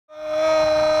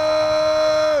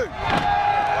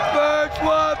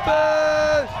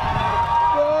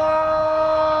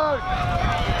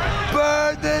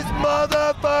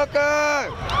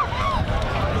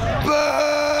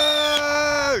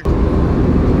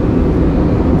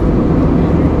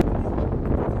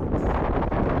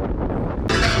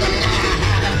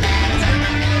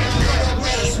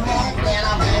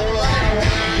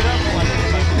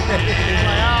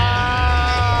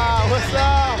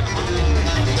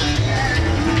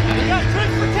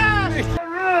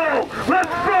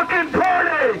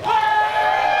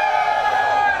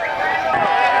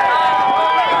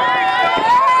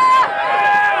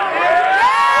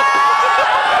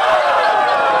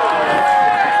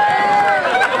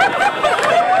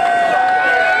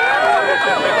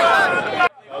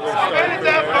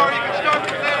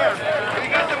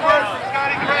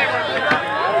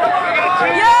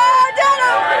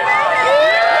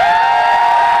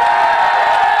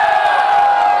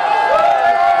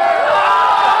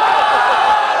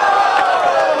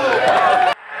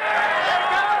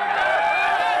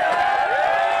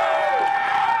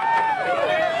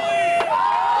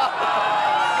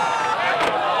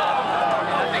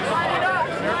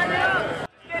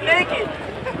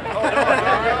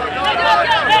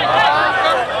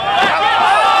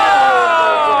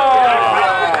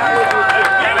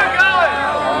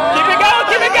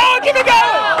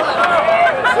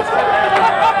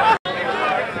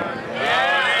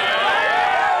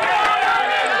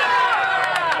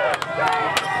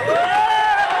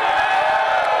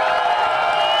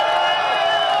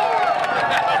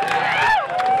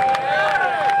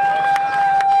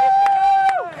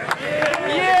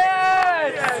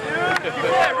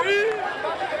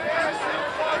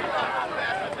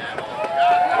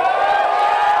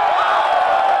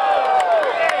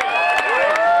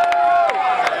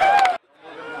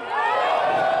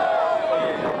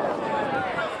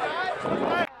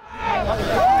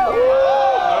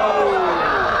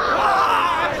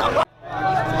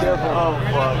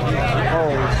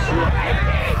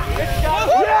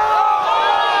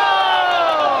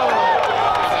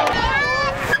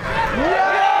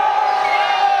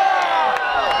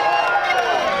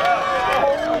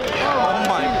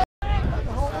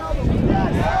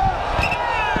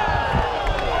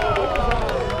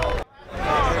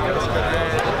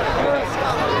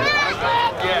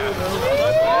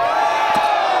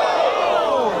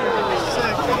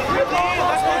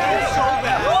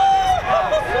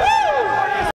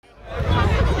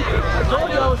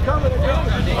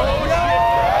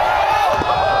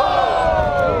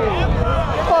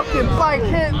fucking bike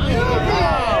hit me.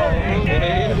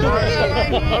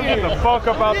 I'm getting the fuck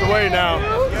up out the way now.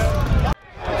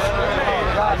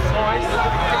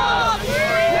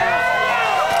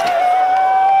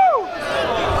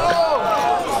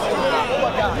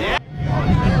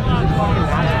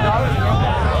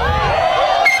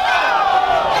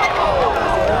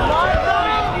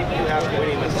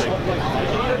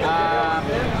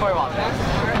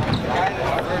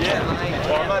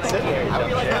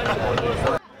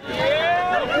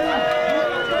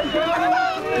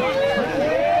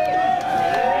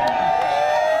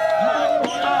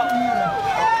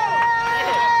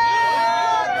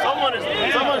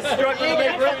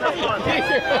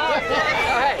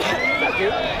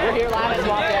 We're here live at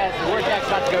SWAMPFEST. The vortex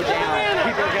about to go down.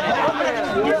 People are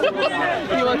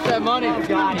gonna. He wants that money.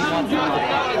 God, he wants that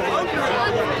money.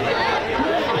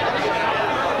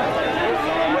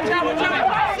 Watch out! Watch out!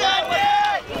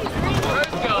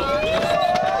 Let's go.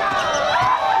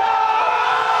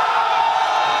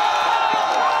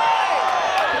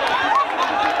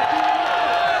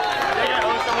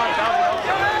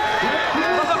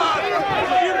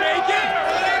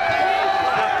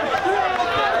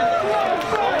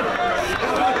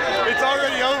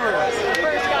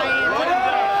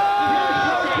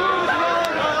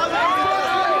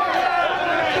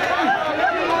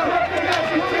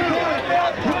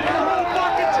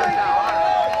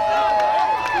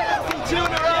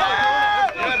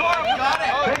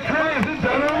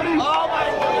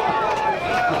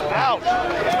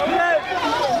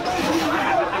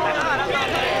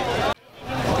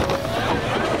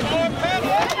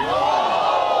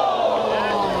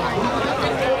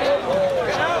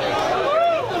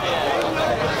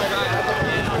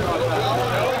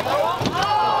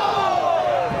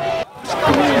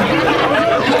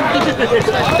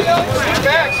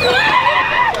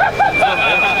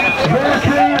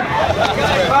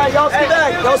 Alright, y'all scoot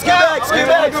back. Y'all scoot back. Scoot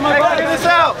back. Figure this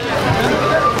out.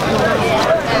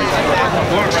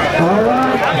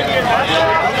 Alright.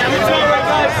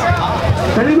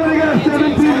 Anybody got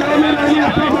 17 million? I need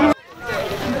a couple.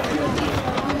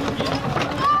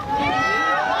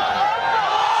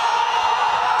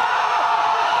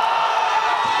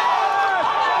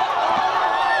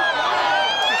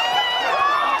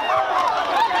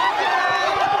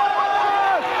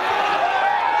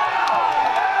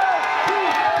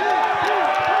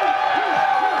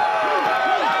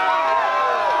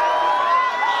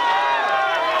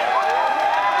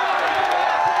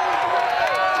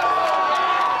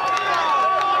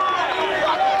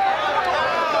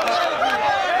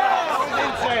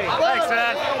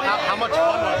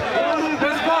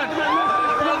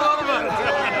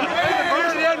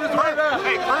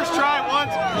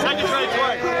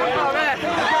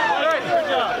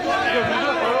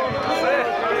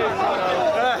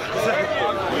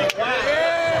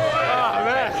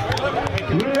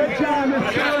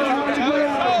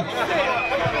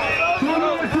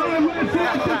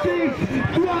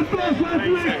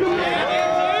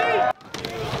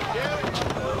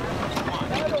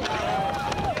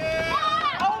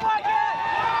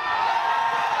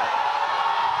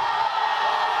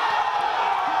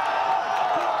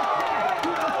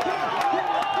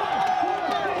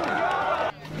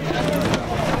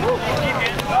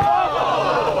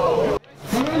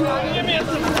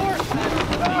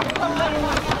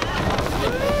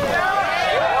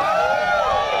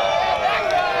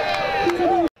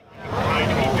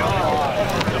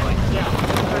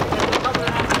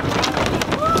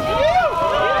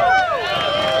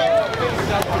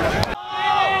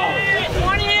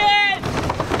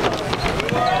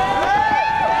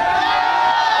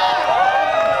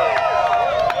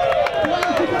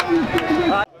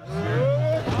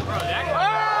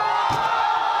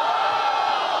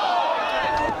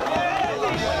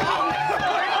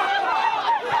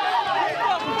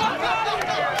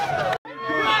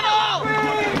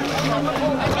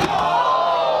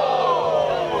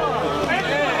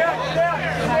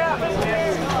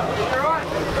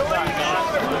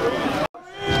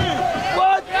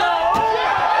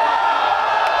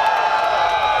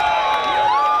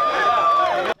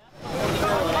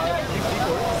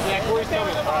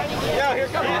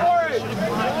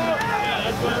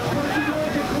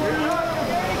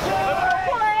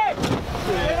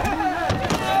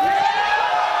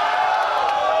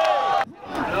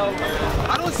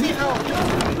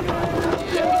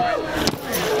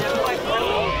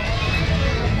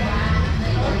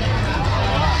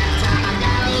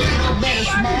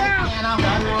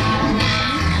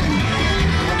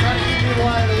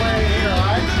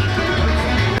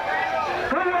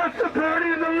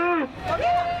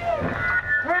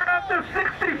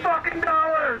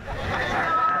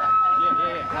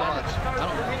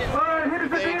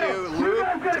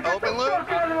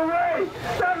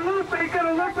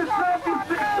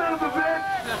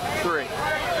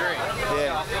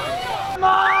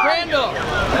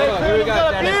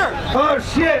 Oh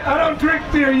shit, I don't drink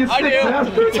beer, you sick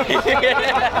bastard.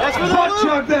 That's for the Butt loop.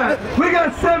 chug that. We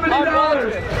got $70.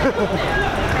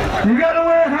 You gotta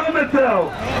wear a helmet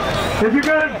though. If you're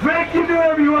gonna drink, you do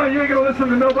whatever you want. You ain't gonna listen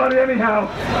to nobody anyhow.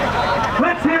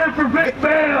 Let's hear it for Vic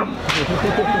Bam.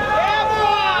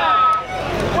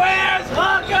 Where's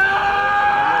Hooker?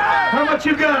 How much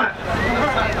you got?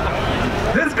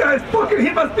 This guy's fucking,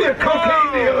 he must be a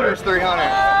cocaine dealer. There's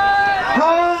 300.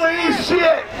 Holy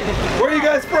shit! Where are you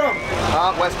guys from?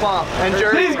 West Palm. And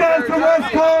Jersey. These guys from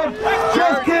West Palm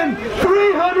just kidding.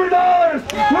 $300!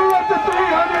 We're up to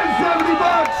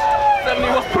 $370.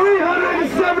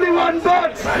 371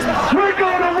 bucks! We're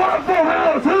going to Waffle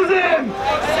House! Who's in?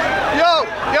 Yo,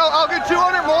 I'll get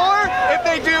 200 more if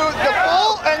they do the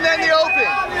full and then the open.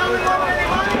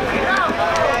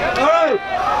 Alright.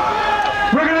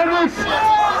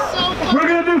 We're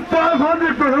gonna do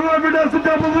 500 for whoever does the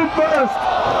double loop first.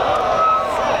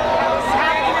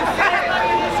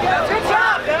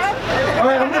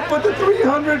 Alright, I'm gonna put the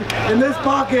 300 in this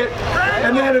pocket,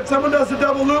 and then if someone does the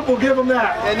double loop, we'll give them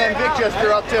that. And then Vic just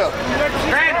threw up too.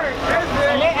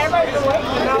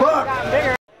 Fuck!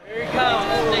 Here he comes.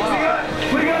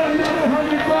 We got another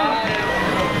 $100.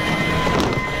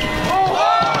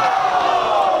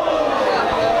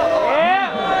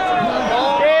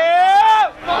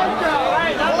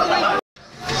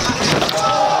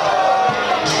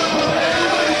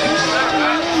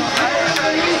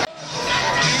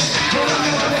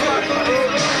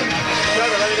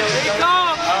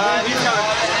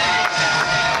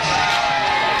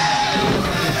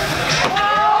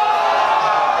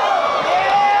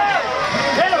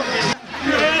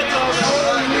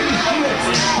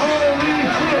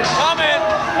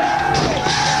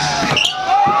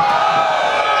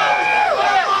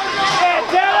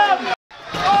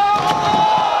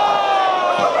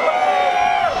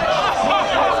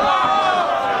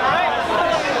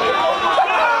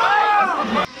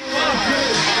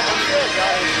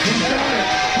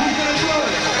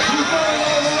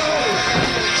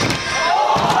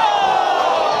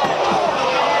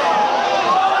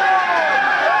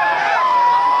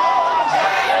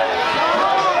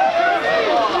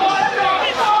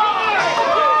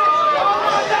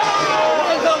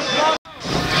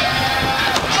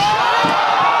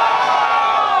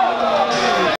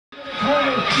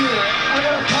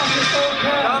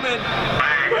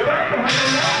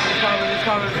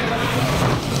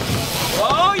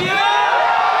 Oh yeah!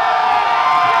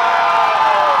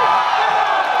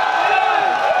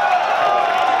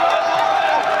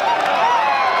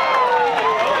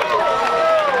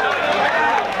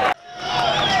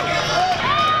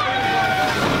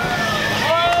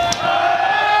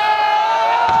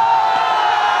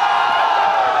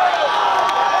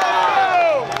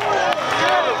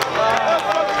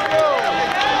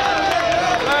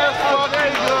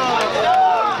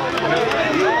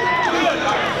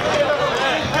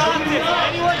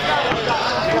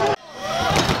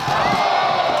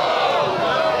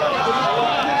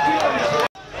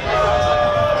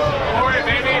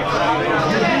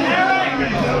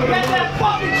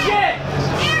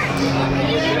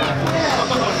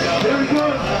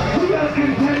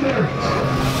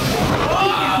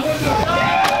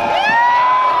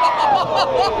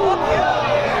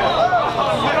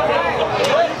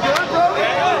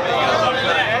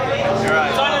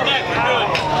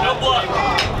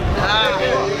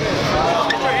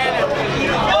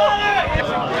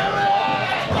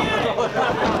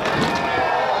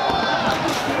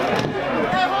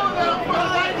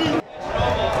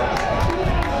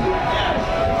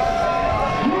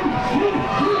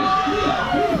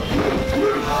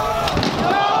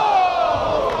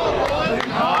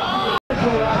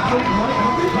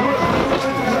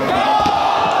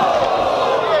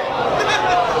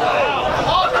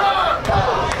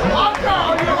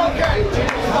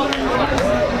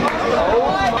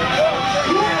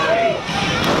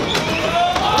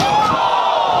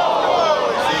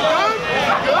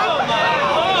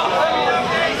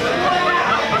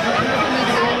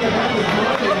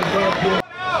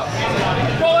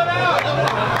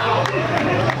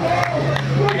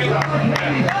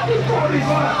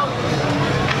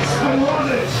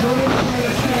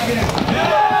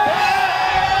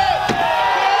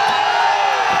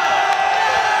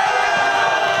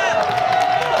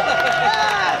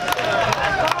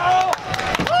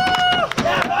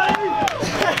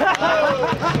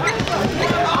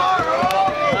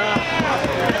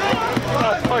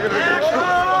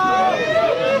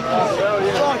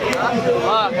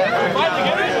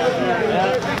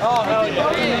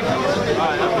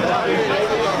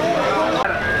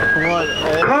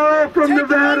 Carl from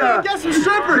Nevada.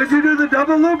 Did you do the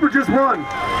double loop or just one?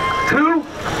 2?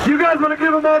 You guys want to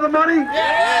give them all the money?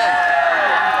 Yeah.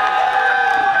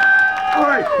 All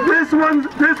right, this one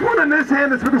in this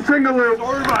hand is for the single loop.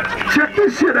 Check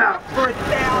this shit out.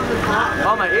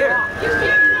 Oh, my ear.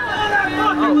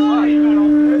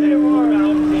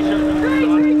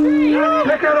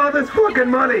 Check out all this fucking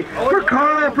money for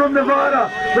Carl from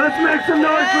Nevada. Let's make some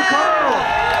noise for Carl.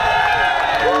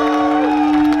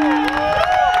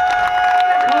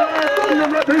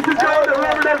 This is going to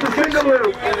whoever does the single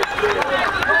loop.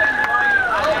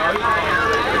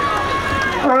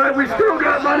 All right, we still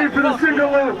got money for the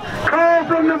single loop. Carl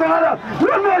from Nevada,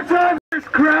 one more time. This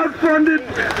crowd-funded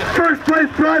first place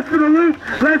prize for the loop.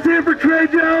 Let's hear for Trey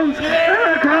Jones and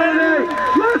Eric Holiday.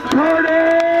 Let's party!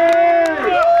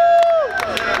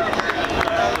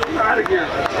 Out again.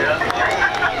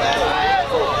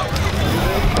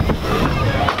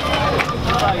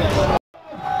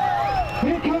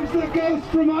 Here comes the ghost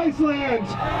from Iceland.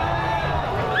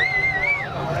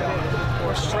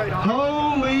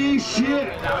 Holy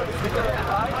shit!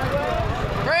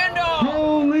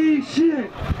 Holy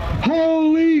shit!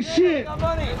 Holy shit!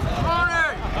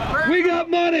 We got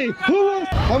money! Who wants?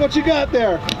 How much you got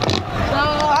there?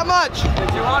 How much?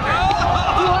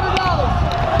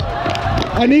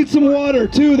 $200. I need some water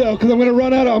too, though, because I'm gonna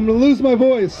run out. I'm gonna lose my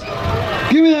voice.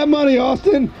 Give me that money,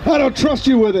 Austin. I don't trust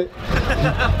you with it.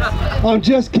 I'm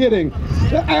just kidding.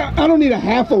 I don't need a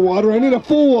half of water. I need a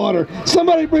full water.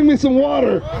 Somebody bring me some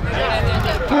water.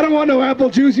 I don't want no apple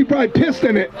juice. You probably pissed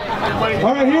in it.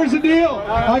 All right, here's the deal.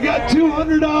 I got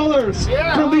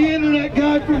 $200 from the internet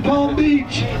guy from Palm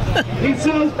Beach. He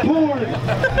sells porn.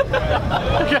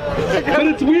 But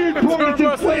it's weird porn. It's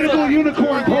inflatable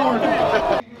unicorn porn.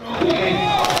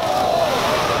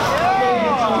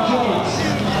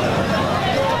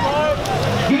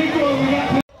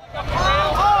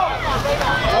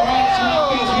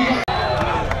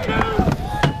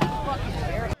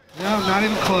 No, not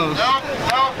even close. Nope,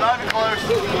 not even close.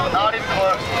 Not even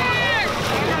close.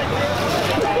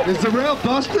 Is the rail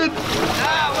busted? Watch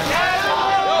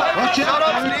out, Shut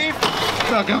up, Steve.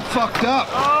 I got fucked up.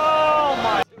 Oh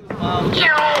my.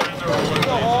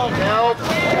 Help.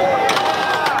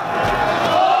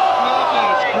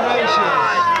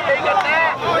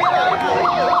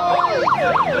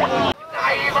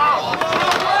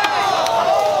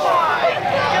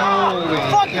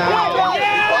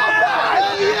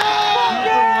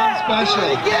 Special.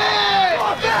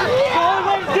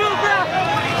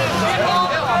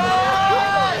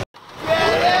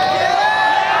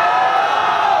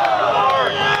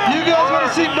 You guys want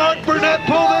to see Mark Burnett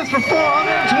pull this for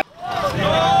 400?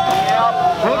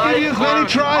 We'll give you as many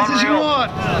tries as you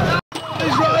want.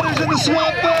 These riders in the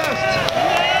Swamp Fest.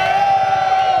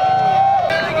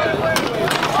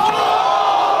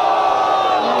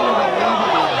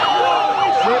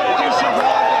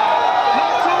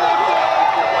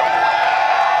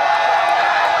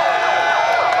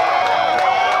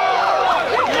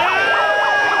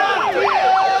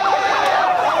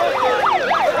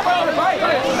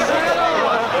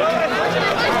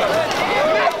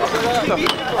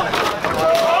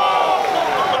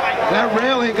 That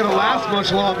rail ain't gonna last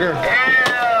much longer.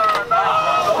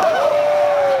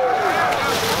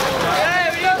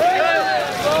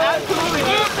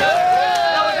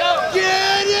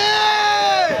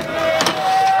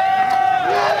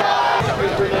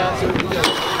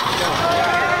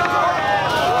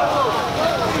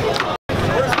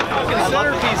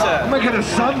 I'm gonna get a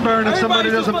sunburn if somebody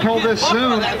doesn't pull this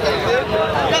soon. You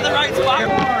got the right spot.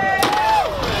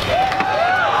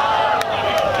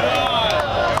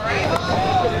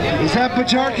 Is that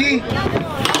Pajarki?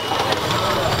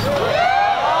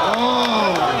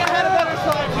 Oh.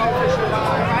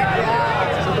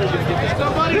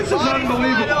 This is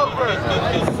unbelievable.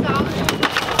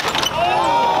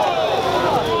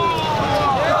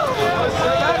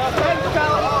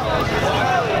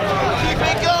 Keep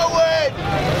it going.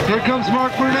 Here comes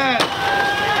Mark Burnett.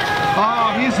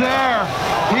 Oh, he's there.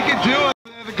 He can do it.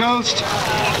 The ghost.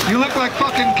 You look like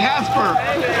fucking Casper.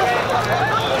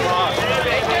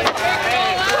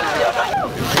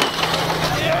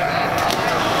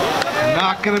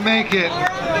 Not gonna make it.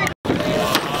 Oh,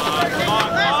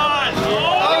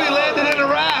 he landed in a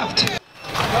raft.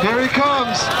 Here he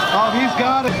comes. Oh, he's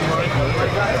got it.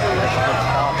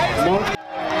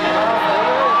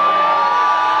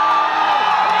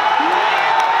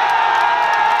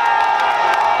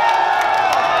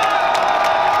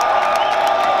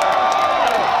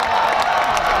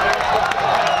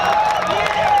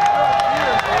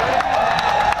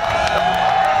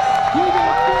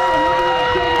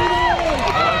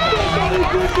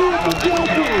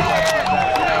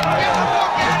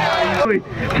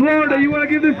 Florida that you want to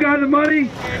give this guy the money?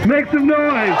 Make some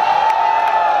noise.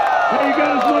 Hey, you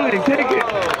got his money. Take it.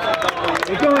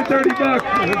 It's only 30 bucks.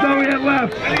 That's all we had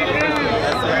left.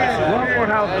 Waffle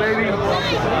House, baby.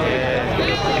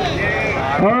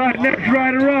 All right, next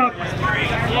rider up.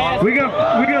 We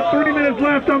got 3 minutes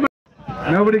left on my...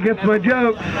 Nobody gets my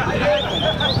joke.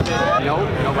 Nope,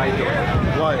 nobody did.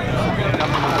 What?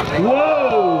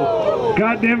 Whoa!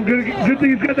 Goddamn good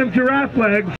thing he's got them giraffe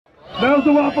legs. That was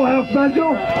the Waffle House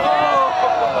special.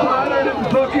 Splattered and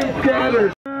fucking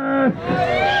scattered.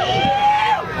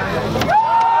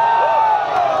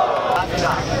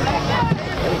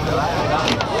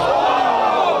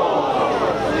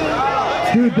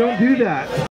 Dude, don't do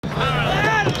that.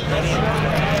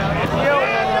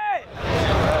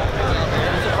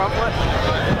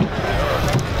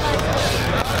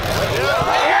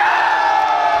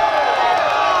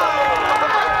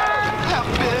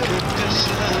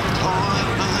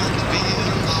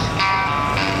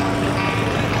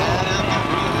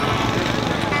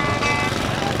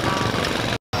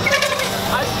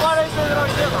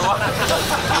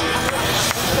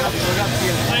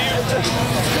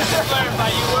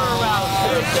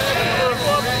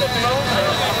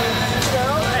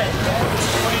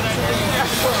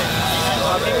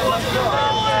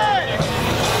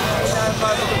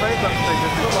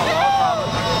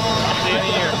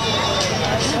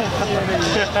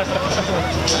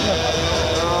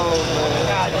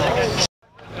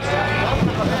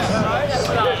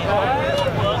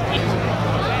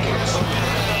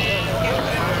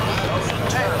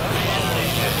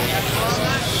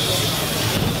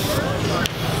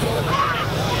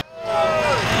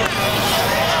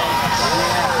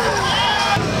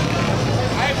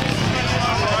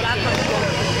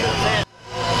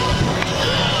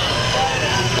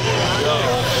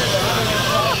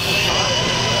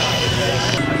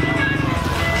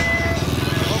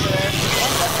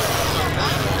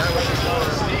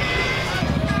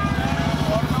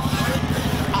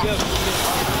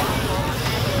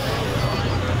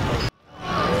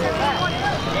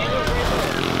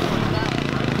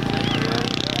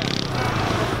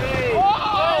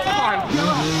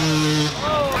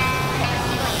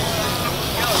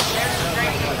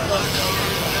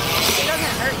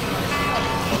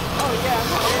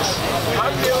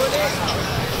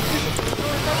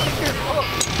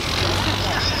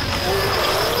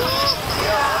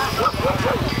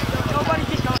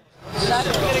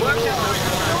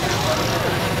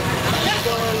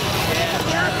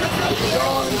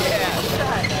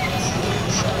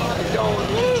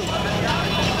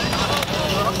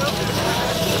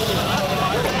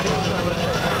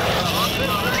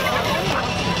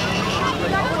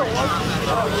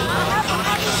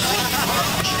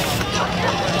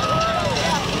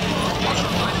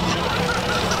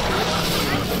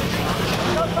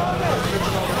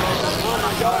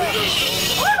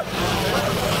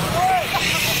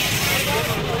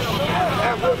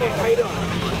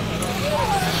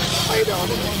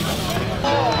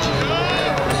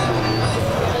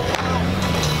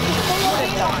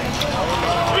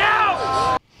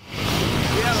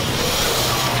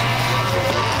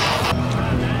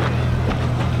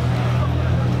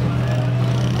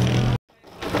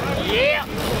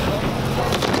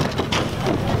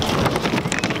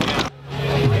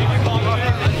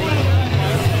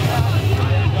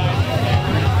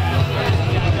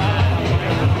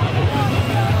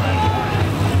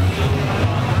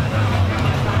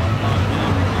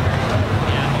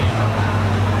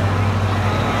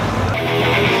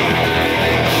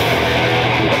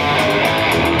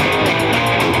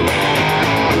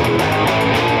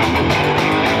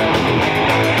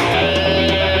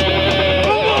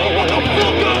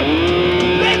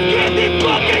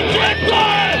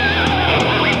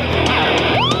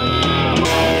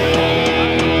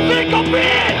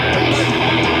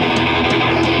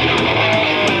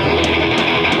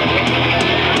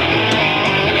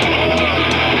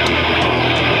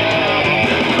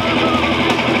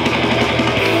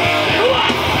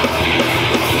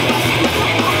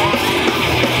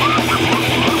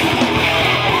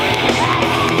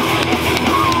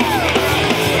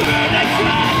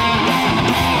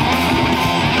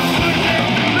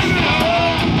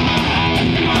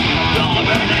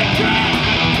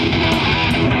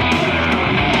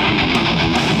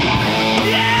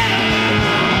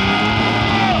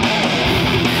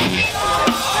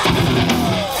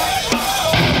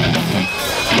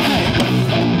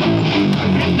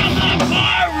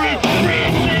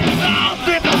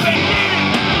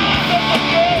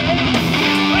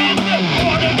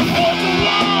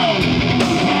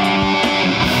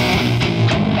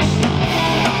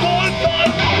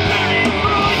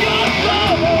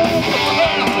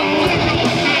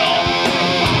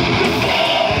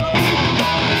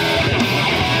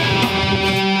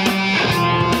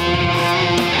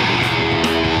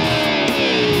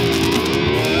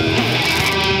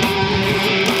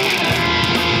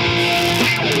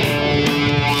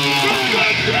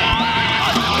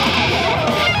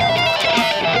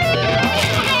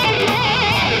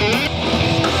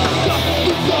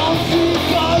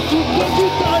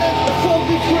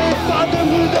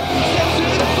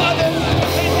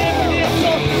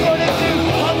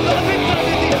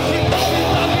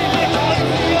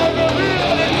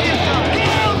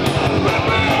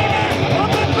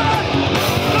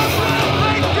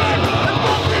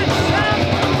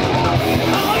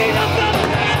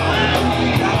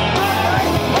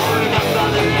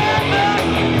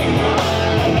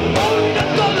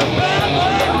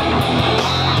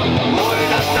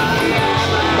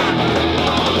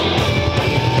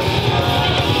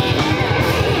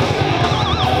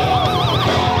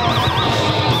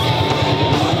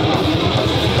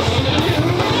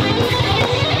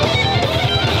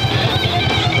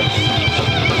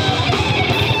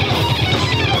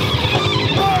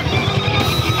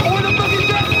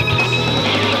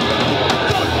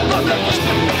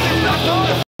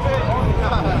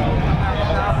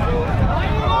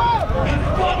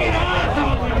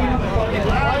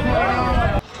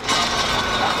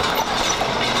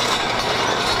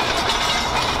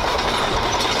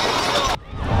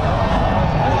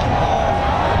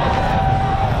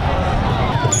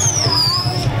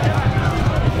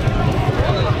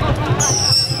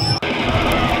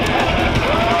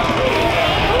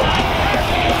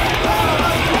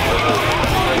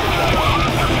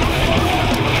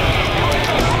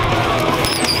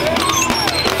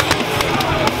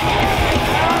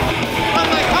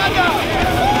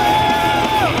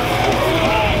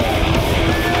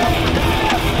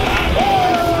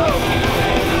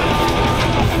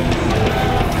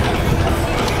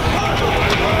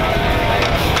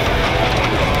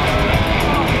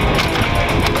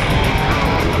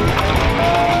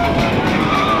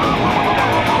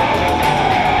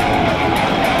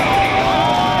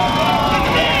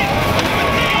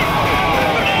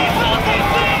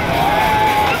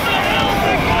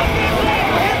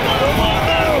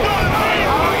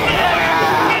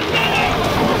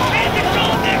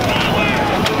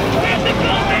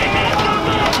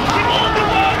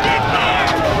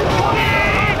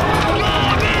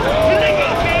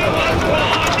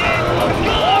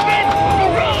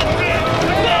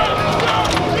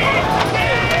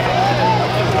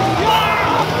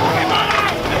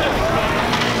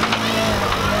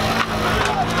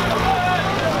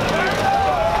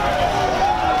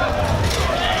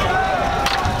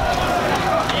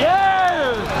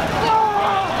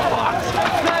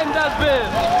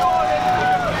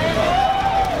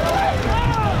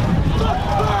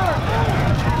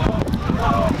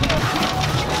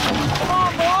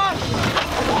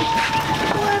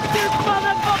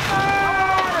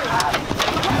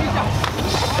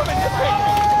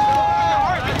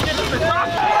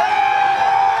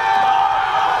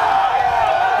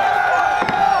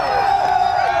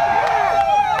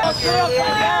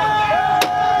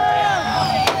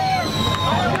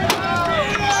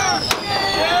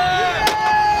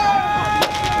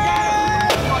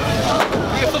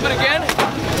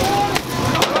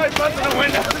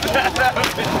 Let's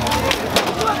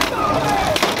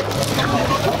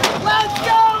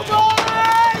go,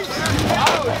 boys!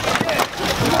 Oh, shit.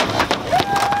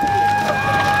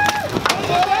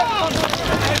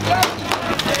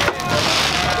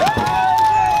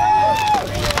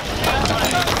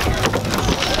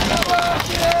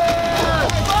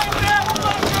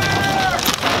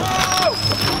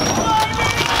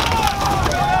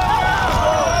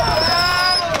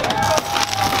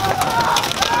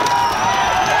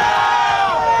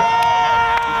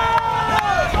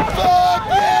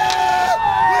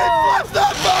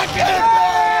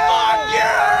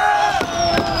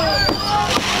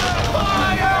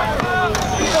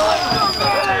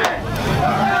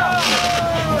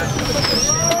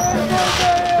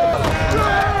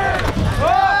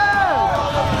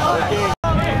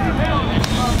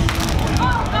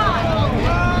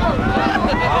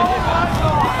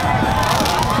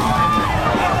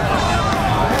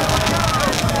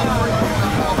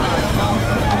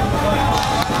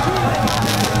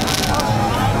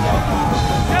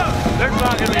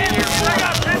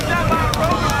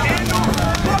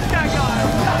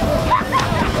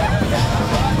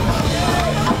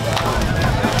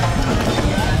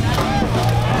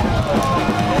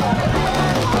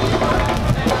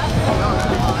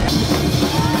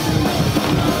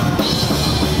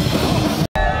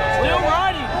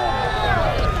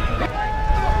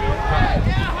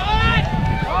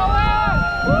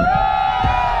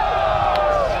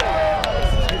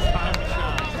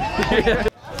 Yeah.